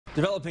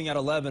Developing at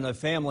 11, a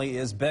family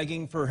is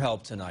begging for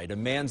help tonight. A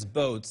man's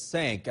boat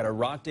sank at a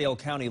Rockdale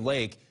County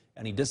lake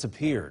and he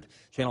disappeared.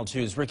 Channel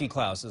 2's Ricky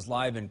Klaus is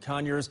live in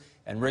Conyers,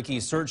 and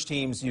Ricky's search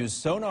teams used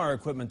sonar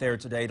equipment there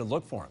today to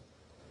look for him.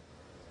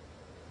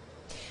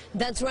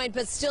 That's right,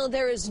 but still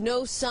there is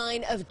no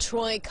sign of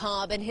Troy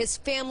Cobb, and his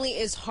family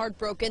is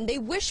heartbroken. They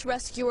wish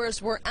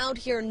rescuers were out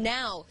here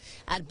now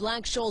at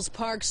Black Shoals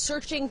Park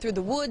searching through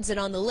the woods and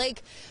on the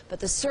lake, but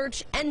the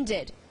search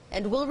ended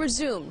and will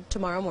resume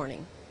tomorrow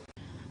morning.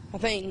 I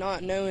think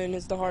not knowing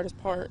is the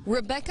hardest part.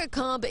 Rebecca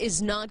Cobb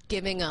is not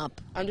giving up.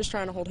 I'm just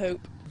trying to hold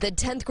hope. The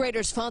 10th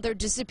grader's father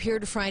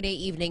disappeared Friday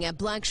evening at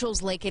Black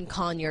Shoals Lake in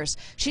Conyers.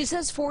 She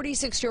says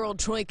 46-year-old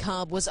Troy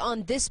Cobb was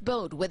on this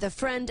boat with a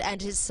friend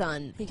and his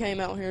son. He came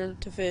out here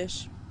to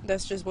fish.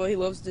 That's just what he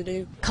loves to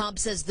do. Cobb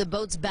says the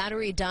boat's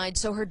battery died,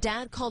 so her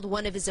dad called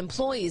one of his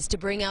employees to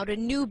bring out a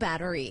new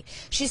battery.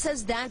 She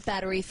says that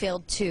battery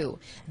failed too.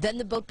 Then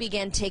the boat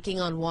began taking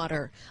on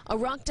water. A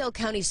Rockdale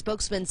County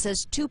spokesman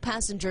says 2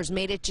 passengers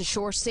made it to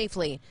shore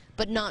safely,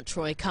 but not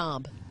Troy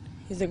Cobb.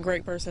 He's a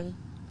great person.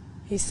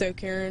 He's so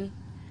caring,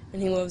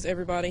 and he loves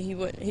everybody. He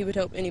would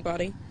help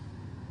anybody.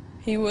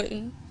 He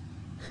wouldn't.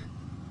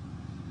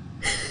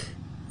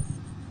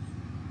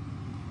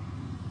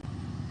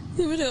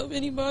 He would help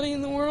anybody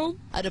in the world.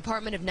 A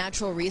Department of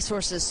Natural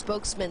Resources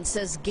spokesman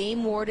says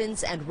game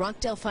wardens and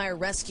Rockdale Fire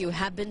Rescue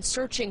have been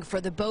searching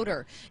for the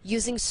boater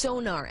using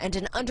sonar and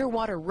an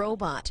underwater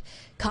robot.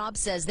 Cobb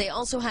says they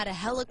also had a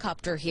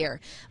helicopter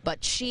here,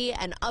 but she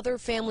and other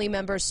family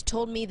members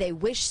told me they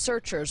wish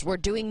searchers were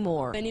doing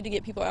more. They need to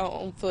get people out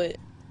on foot,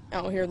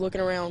 out here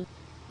looking around.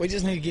 We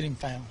just need to get him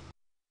found.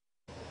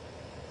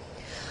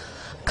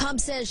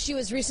 Cobb says she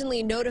was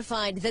recently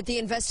notified that the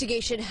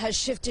investigation has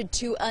shifted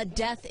to a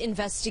death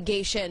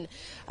investigation.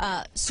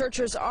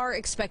 Searchers are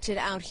expected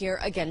out here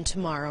again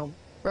tomorrow.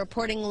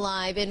 Reporting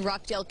live in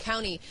Rockdale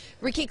County,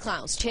 Ricky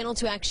Klaus, Channel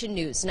 2 Action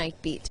News, Night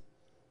Beat.